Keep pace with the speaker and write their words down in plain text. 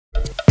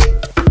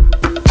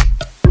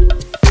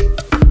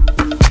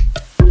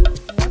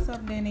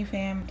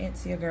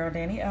It's your girl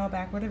Danny L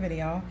back with a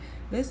video.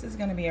 This is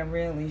going to be a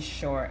really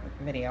short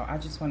video. I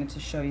just wanted to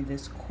show you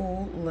this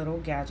cool little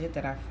gadget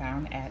that I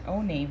found at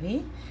Old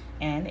Navy,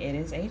 and it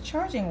is a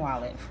charging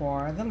wallet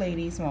for the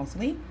ladies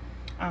mostly.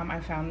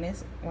 I found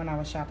this when I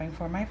was shopping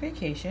for my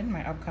vacation,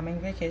 my upcoming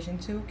vacation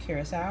to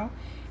Curacao,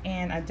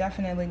 and I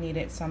definitely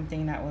needed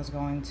something that was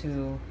going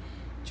to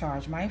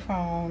charge my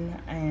phone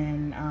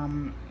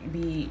and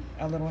be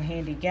a little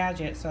handy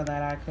gadget so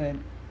that I could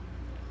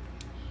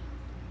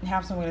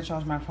have some way to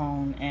charge my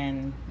phone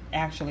and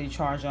actually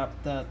charge up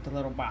the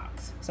little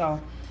box.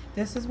 So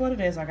this is what it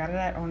is. I got it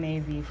at Old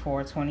Navy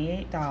for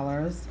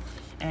 $28,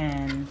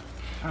 and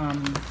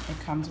it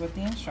comes with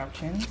the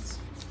instructions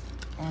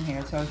on here.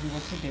 It tells you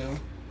what to do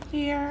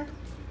here,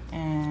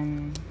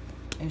 and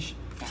it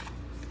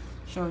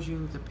shows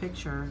you the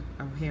picture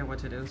of here what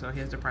to do. So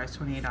here's the price,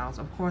 $28.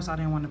 Of course I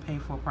didn't want to pay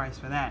full price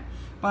for that,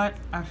 but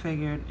I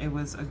figured it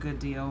was a good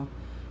deal.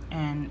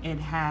 And it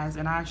has,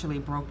 and I actually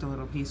broke the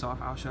little piece off,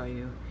 I'll show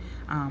you.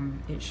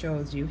 It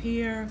shows you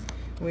here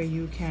where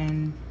you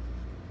can,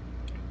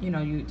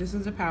 this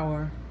is a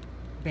power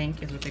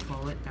bank is what they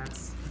call it.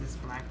 That's this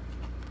black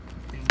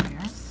thing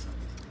here.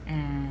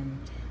 And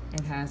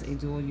it has a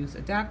dual use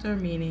adapter,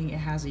 meaning it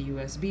has a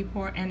USB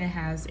port, and it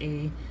has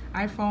a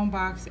iPhone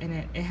box, and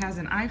it has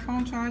an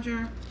iPhone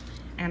charger.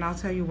 And I'll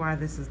tell you why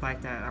this is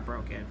like that. I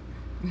broke it.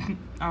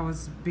 I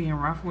was being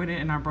rough with it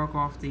and I broke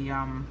off the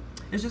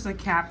it's just a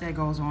cap that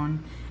goes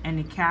on, and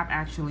the cap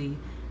actually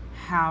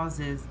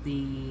houses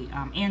the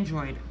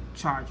Android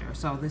charger.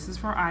 So this is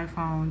for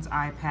iPhones,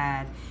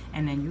 iPad,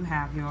 and then you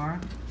have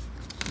your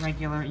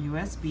regular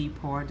USB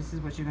port. This is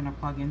what you're gonna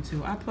plug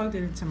into. I plugged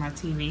it into my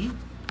TV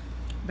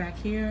back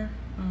here.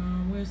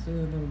 Where's the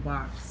little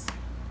box?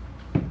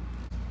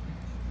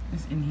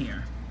 It's in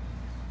here.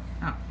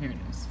 Oh, here it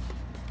is.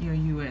 Your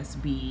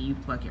USB, you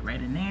plug it right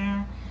in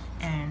there,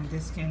 and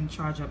this can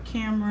charge up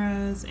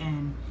cameras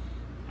and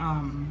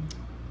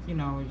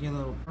your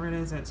little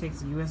readers that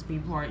takes a USB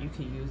port. You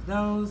can use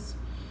those.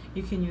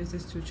 You can use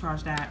this to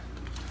charge that.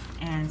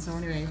 And so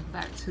anyway,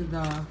 back to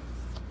the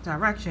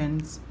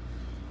directions.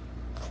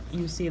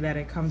 You see that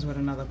it comes with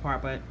another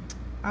part, but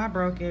I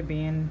broke it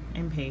being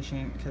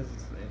impatient because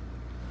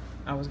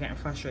I was getting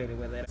frustrated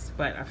with it.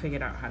 But I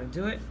figured out how to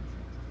do it.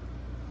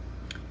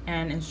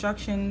 And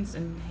instructions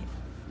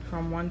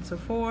from 1 to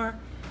 4,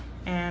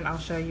 and I'll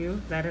show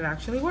you that it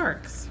actually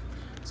works.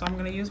 So I'm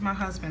going to use my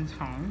husband's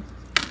phone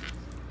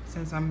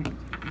since I'm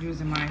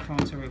using my phone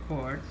to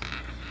record.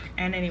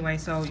 And anyway,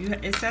 so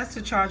it says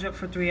to charge up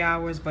for 3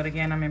 hours, but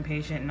again, I'm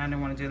impatient and I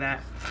didn't want to do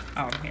that.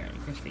 Oh, here you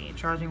can see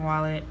charging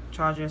wallet.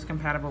 Charger is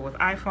compatible with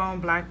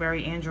iPhone,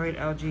 BlackBerry, Android,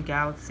 LG,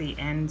 Galaxy,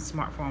 and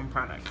smartphone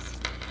products.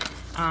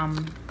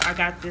 I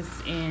got this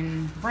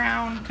in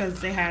brown because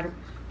they had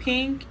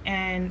pink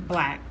and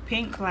black,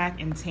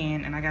 and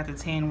tan, and I got the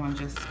tan one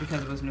just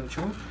because it was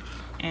neutral.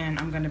 And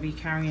I'm going to be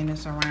carrying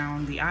this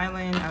around the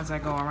island as I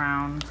go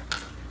around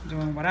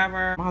doing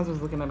whatever. My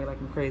husband's looking at me like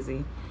I'm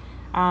crazy.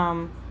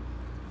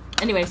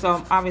 Anyway,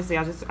 so obviously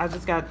I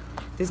just got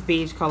this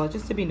beige color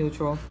just to be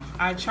neutral.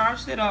 I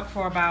charged it up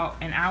for about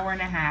an hour and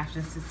a half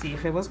just to see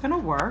if it was gonna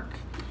work,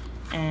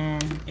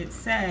 and it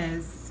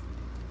says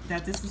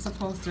that this is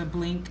supposed to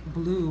blink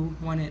blue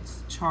when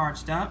it's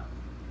charged up.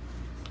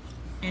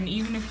 And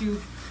even if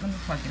you, let me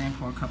plug it in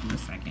for a couple of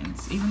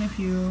seconds, even if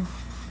you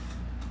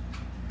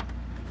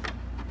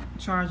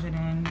charge it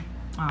in,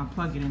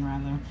 plug it in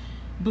rather,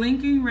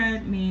 blinking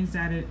red means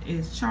that it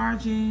is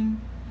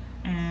charging,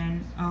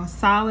 and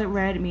solid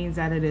red means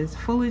that it is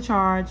fully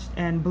charged,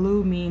 and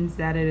blue means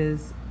that it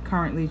is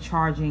currently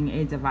charging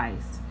a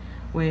device,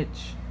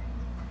 which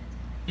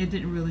it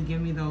didn't really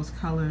give me those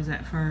colors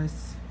at first,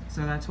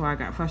 so that's why I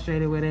got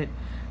frustrated with it.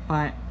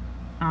 But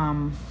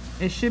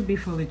it should be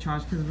fully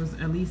charged because it was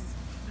at least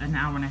an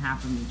hour and a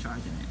half of me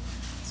charging it.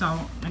 So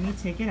let me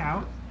take it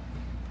out.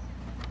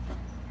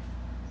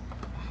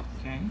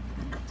 Okay,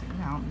 take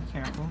it out, be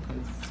careful,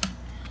 because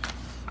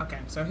okay,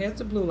 so here's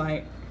the blue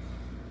light.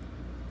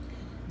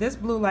 This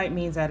blue light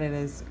means that it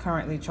is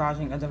currently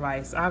charging a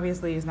device.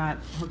 Obviously it's not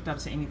hooked up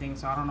to anything,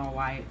 so I don't know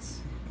why it's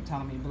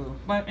telling me blue.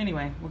 But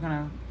anyway, we're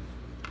gonna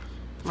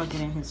plug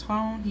it in his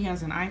phone. He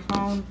has an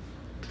iPhone.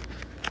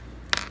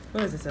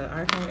 What is this, an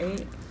iPhone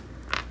 8?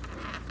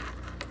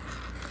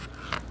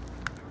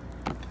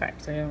 Okay,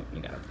 so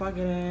you gotta plug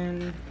it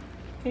in.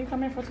 Can you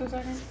come in for 2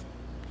 seconds?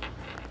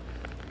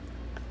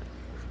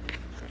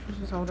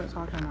 Just hold it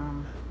so I can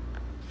okay.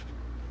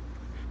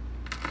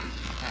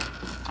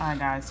 Alright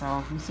guys,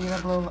 so you see the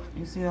blue,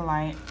 you see the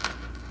light,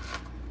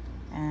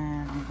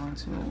 and I'm going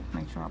to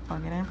make sure I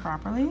plug it in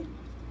properly.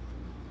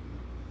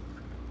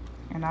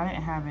 And I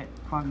didn't have it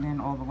plugged in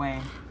all the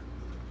way.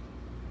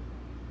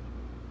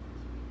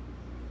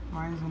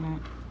 Why isn't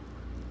it?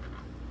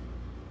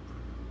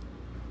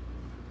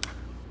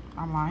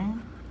 I'm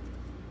lying.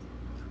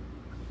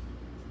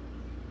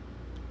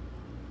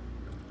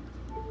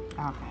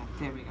 Okay,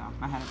 there we go.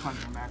 I had it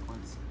plugged in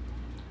backwards.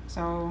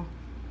 So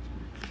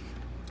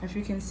if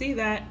you can see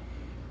that,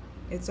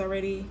 it's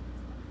already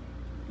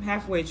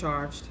halfway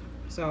charged.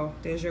 So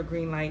there's your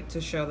green light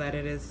to show that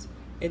it is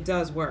it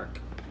does work.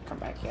 Come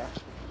back here.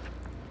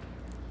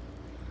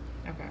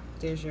 Okay,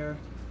 there's your,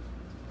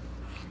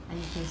 and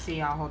you can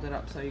see, I'll hold it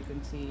up so you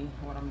can see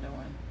what I'm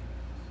doing.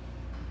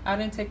 I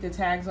didn't take the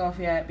tags off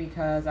yet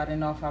because I didn't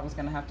know if I was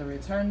gonna have to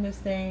return this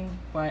thing,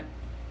 but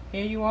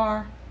here you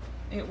are.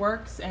 It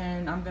works,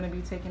 and I'm gonna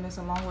be taking this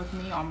along with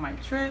me on my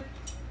trip.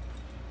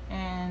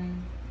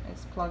 And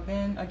it's plugged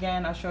in.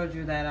 Again, I showed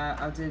you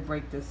that I did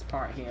break this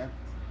part here,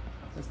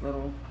 this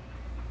little,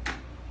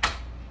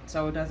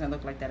 so it doesn't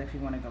look like that if you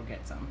want to go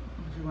get some,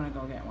 if you want to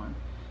go get one.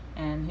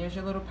 And here's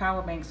your little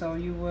power bank. So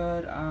you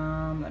would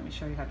let me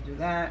show you how to do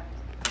that.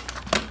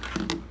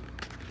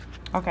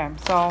 Okay,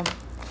 so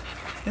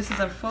this is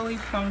a fully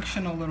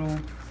functional little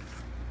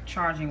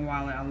charging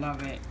wallet. I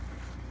love it.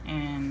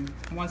 And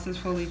once it's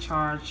fully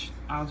charged,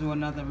 I'll do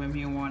another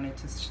review on it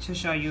to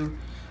show you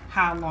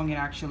how long it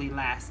actually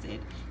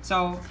lasted.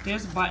 So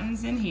there's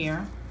buttons in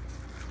here,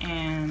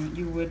 and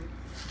you would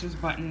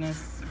just button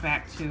this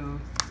back to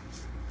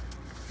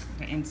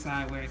the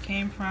inside where it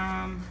came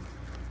from.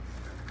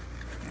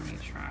 Let me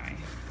try.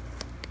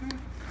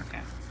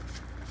 Okay.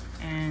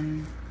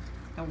 And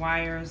the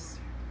wires,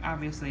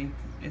 obviously,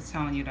 it's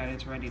telling you that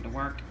it's ready to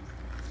work.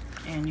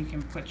 And you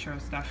can put your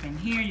stuff in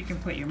here. You can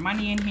put your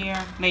money in here,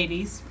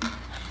 ladies.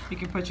 You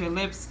can put your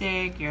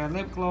lipstick, your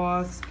lip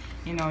gloss,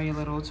 you know, your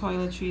little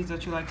toiletries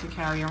that you like to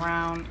carry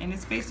around. And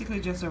it's basically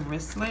just a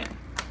wristlet.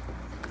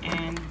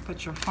 And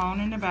put your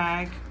phone in the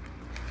bag.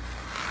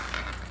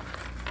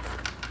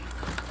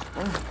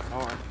 Oh,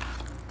 Lord.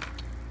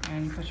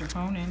 And you put your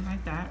phone in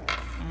like that.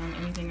 And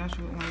anything else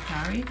you would want to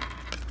carry,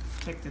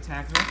 take the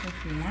tags off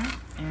if you want.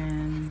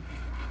 And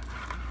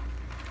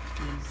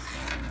these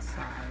go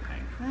inside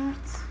like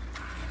that.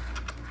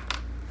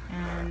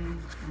 And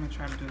I'm gonna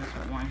try to do this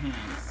with one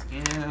hand.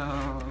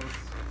 Skills.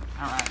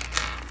 Alright.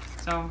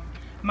 So,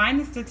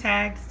 minus the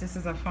tags, this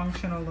is a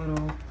functional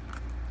little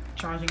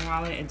charging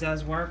wallet. It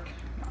does work.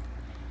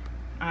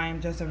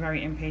 I'm just a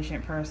very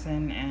impatient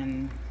person,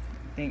 and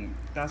I think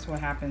that's what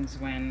happens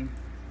when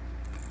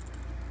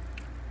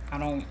I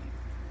don't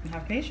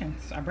have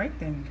patience. I break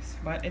things.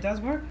 But it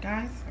does work,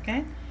 guys.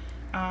 Okay?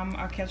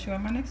 I'll catch you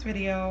in my next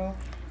video.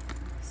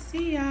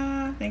 See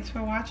ya. Thanks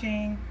for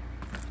watching.